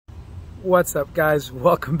What's up, guys?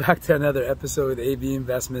 Welcome back to another episode with AB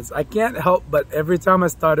Investments. I can't help but every time I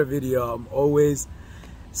start a video, I'm always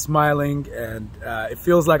smiling, and it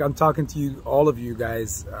feels like I'm talking to you, all of you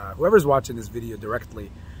guys, whoever's watching this video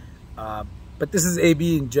directly. But this is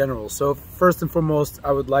AB in general. So first and foremost,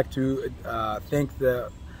 I would like to thank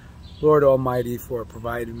the Lord Almighty for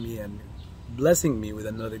providing me and blessing me with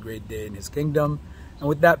another great day in His kingdom. And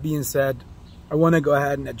with that being said, I want to go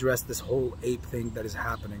ahead and address this whole ape thing that is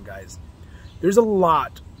happening, guys. There's a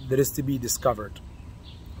lot that is to be discovered.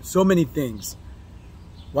 So many things.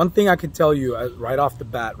 One thing I can tell you right off the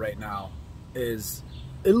bat right now is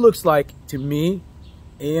it looks like, to me,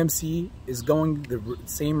 AMC is going the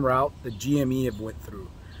same route that GME have went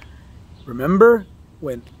through. Remember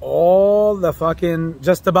when all the fucking,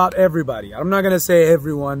 just about everybody, I'm not going to say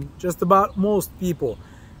everyone, just about most people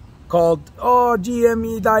called, oh,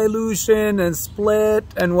 GME dilution and split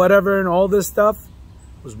and whatever and all this stuff,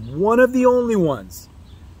 was one of the only ones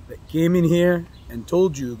that came in here and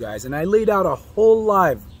told you guys, and I laid out a whole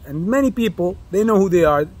live, and many people, they know who they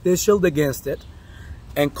are, they shilled against it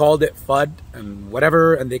and called it FUD and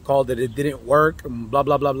whatever, and they called it didn't work and blah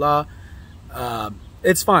blah blah blah.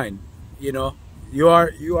 It's fine, you know, you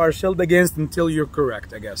are shilled against until you're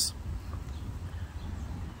correct, I guess.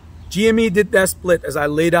 GME did that split, as I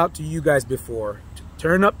laid out to you guys before, to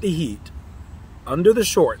turn up the heat under the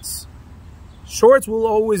shorts. Shorts will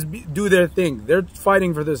always do their thing. They're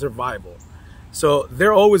fighting for their survival. So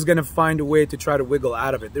they're always going to find a way to try to wiggle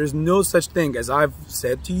out of it. There's no such thing, as I've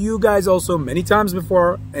said to you guys also many times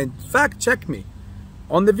before, and fact check me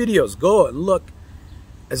on the videos. Go and look.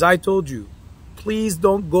 As I told you, please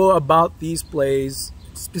don't go about these plays,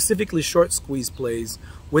 specifically short squeeze plays,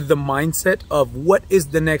 with the mindset of what is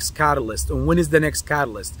the next catalyst and when is the next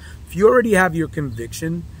catalyst. If you already have your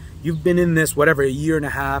conviction, you've been in this, whatever, a year and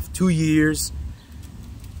a half, 2 years,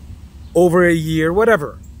 over a year,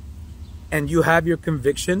 whatever, and you have your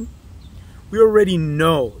conviction, we already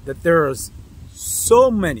know that there are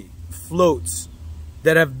so many floats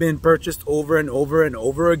that have been purchased over and over and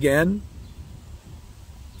over again.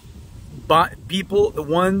 But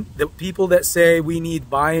the people that say we need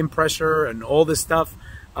buying pressure and all this stuff,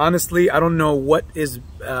 honestly, I don't know what is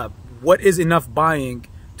enough buying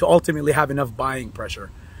to ultimately have enough buying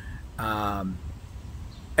pressure.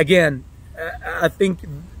 Again, I think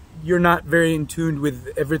you're not very in tune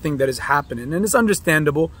with everything that is happening, and it's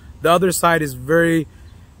understandable. The other side is very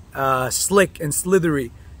slick and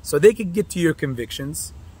slithery, so they could get to your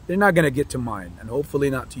convictions. They're not going to get to mine, and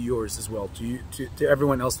hopefully not to yours as well, to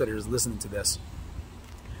everyone else that is listening to this.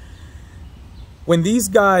 When these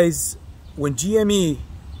guys, when GME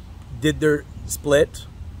did their split,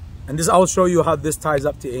 and this, I'll show you how this ties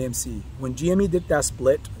up to AMC. When GME did that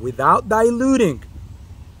split without diluting,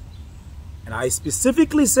 and I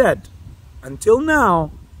specifically said, until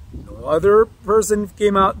now, no other person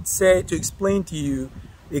came out to explain to you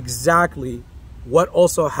exactly what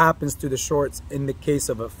also happens to the shorts in the case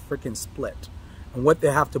of a freaking split and what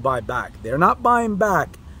they have to buy back. They're not buying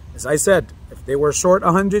back. As I said, if they were short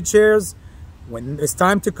 100 shares, when it's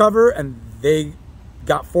time to cover and they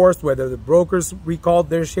got forced, whether the brokers recalled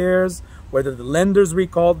their shares, whether the lenders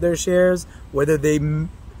recalled their shares, whether they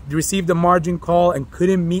received a margin call and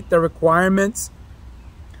couldn't meet the requirements,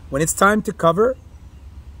 when it's time to cover,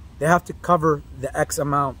 they have to cover the X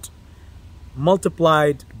amount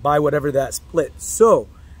multiplied by whatever that split. So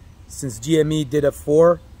since GME did a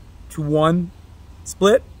 4-to-1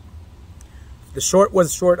 split, if the short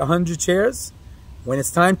was short 100 shares, when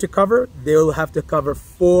it's time to cover, they'll have to cover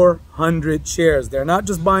 400 shares. They're not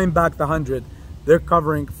just buying back the 100, they're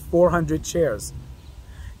covering 400 shares.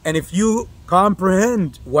 And if you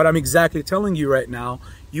comprehend what I'm exactly telling you right now,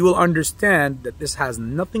 you will understand that this has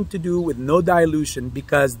nothing to do with no dilution,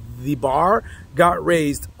 because the bar got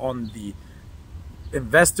raised on the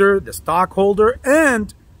investor, the stockholder,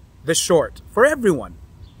 and the short, for everyone.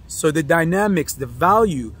 So the dynamics, the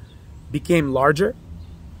value became larger,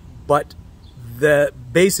 but the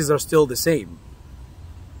bases are still the same.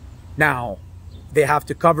 Now, they have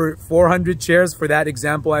to cover 400 shares for that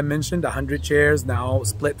example I mentioned, 100 shares, now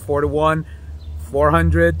split 4-to-1,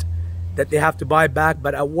 400 that they have to buy back,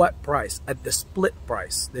 but at what price? At the split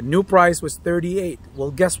price. The new price was 38.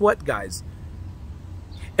 Well, guess what, guys?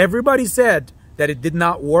 Everybody said that it did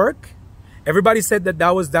not work. Everybody said that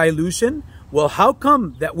that was dilution. Well, how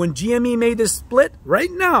come that when GME made this split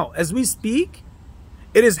right now, as we speak,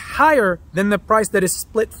 it is higher than the price that is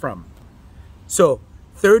split from? So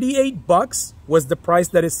 38 bucks was the price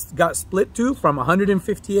that it got split to from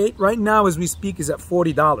 158. Right now, as we speak, is at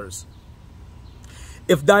 $40.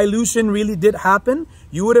 If dilution really did happen,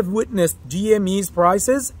 you would have witnessed GME's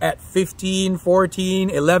prices at 15, 14,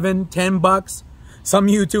 11, 10 bucks. Some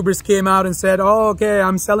YouTubers came out and said, oh, okay,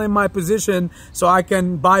 I'm selling my position so I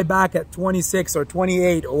can buy back at 26 or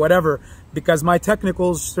 28 or whatever, because my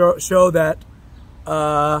technicals show that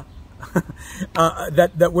that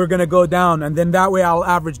we're going to go down, and then that way I'll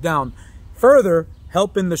average down. Further,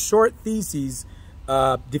 helping the short theses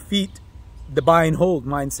defeat the buy and hold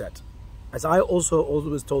mindset. As I also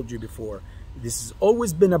always told you before, this has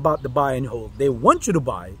always been about the buy and hold. They want you to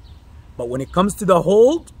buy, but when it comes to the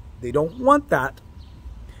hold, they don't want that.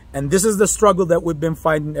 And this is the struggle that we've been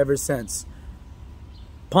fighting ever since.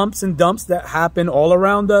 Pumps and dumps that happen all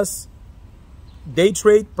around us. Day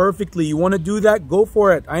trade perfectly. You want to do that? Go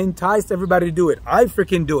for it. I entice everybody to do it. I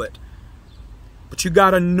freaking do it. But you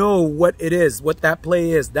got to know what it is, what that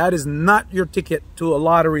play is. That is not your ticket to a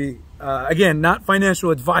lottery. Again, not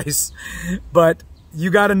financial advice, but you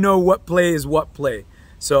got to know what play is what play.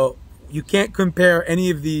 So you can't compare any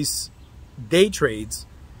of these day trades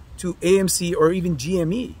to AMC or even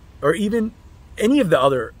GME or even any of the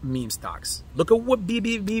other meme stocks. Look at what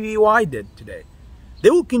BBY did today. They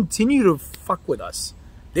will continue to fuck with us.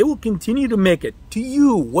 They will continue to make it. To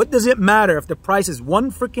you, what does it matter if the price is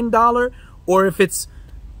 $1 freaking dollar or if it's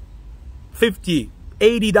 $50,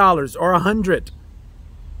 $80 or $100?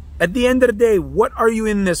 At the end of the day, what are you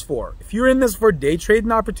in this for? If you're in this for day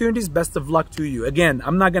trading opportunities, best of luck to you. Again,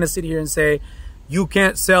 I'm not going to sit here and say you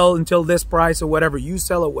can't sell until this price or whatever. You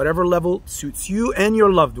sell at whatever level suits you and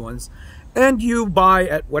your loved ones, and you buy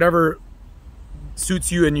at whatever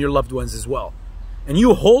suits you and your loved ones as well. And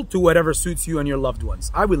you hold to whatever suits you and your loved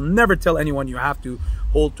ones. I will never tell anyone you have to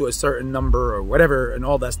hold to a certain number or whatever and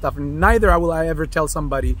all that stuff. And neither will I ever tell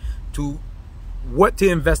somebody to what to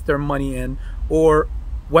invest their money in or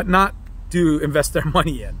what not to invest their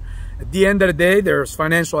money in. At the end of the day, there's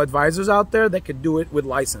financial advisors out there that could do it with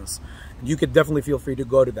license. You could definitely feel free to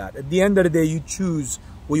go to that. At the end of the day, you choose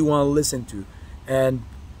who you want to listen to. And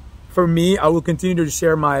for me, I will continue to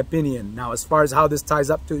share my opinion. Now, as far as how this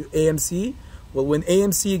ties up to AMC, well, when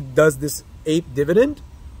AMC does this ape dividend,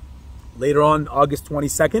 later on August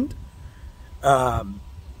 22nd,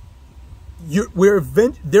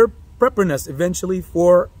 they're prepping us eventually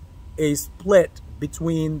for a split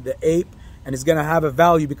between the ape, and it's going to have a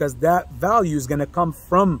value because that value is going to come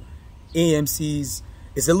from AMC's.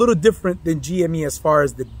 It's a little different than GME as far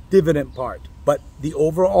as the dividend part, but the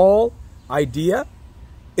overall idea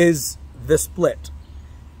is the split.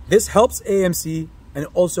 This helps AMC and it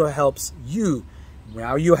also helps you.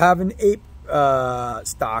 Now you have an ape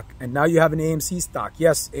stock and now you have an AMC stock.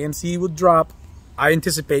 Yes, AMC would drop. I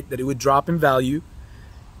anticipate that it would drop in value.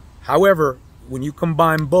 However, when you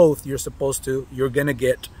combine both, you're gonna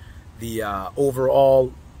get the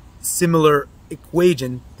overall similar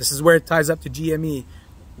equation. This is where it ties up to GME.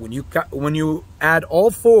 When you add all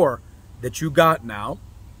four that you got now,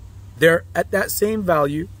 they're at that same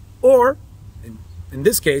value, or in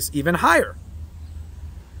this case, even higher.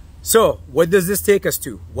 So what does this take us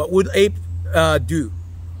to? What would ape do?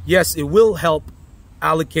 Yes, it will help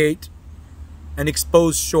allocate and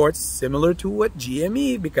expose shorts similar to what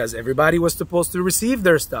GME, because everybody was supposed to receive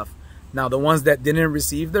their stuff. Now, the ones that didn't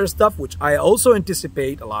receive their stuff, which I also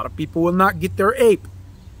anticipate a lot of people will not get their ape.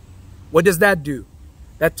 What does that do?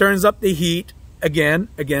 That turns up the heat again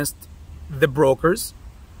against the brokers.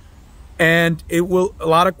 And it will, a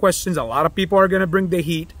lot of questions, a lot of people are going to bring the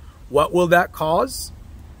heat. What will that cause?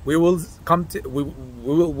 We will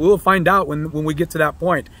find out when we get to that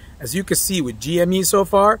point. As you can see with GME so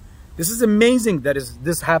far, this is amazing that is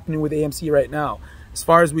this happening with AMC right now. As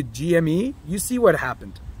far as with GME, you see what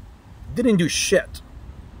happened. It didn't do shit.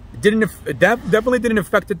 It definitely didn't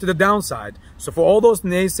affect it to the downside. So for all those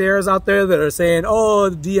naysayers out there that are saying, oh,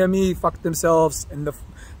 the GME fucked themselves in the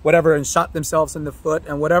whatever and shot themselves in the foot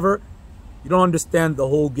and whatever, you don't understand the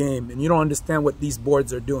whole game and you don't understand what these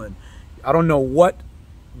boards are doing. I don't know what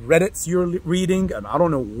Reddits you're reading and I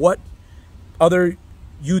don't know what other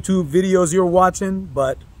YouTube videos you're watching,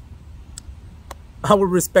 but I will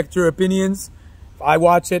respect your opinions if I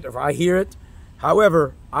watch it, if I hear it.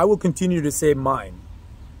 However, I will continue to say mine.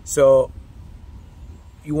 So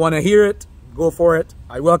you want to hear it, go for it.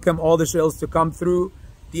 I welcome all the shills to come through.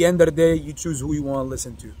 At the end of the day, you choose who you want to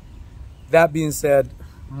listen to. That being said,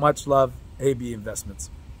 much love, AB Investments.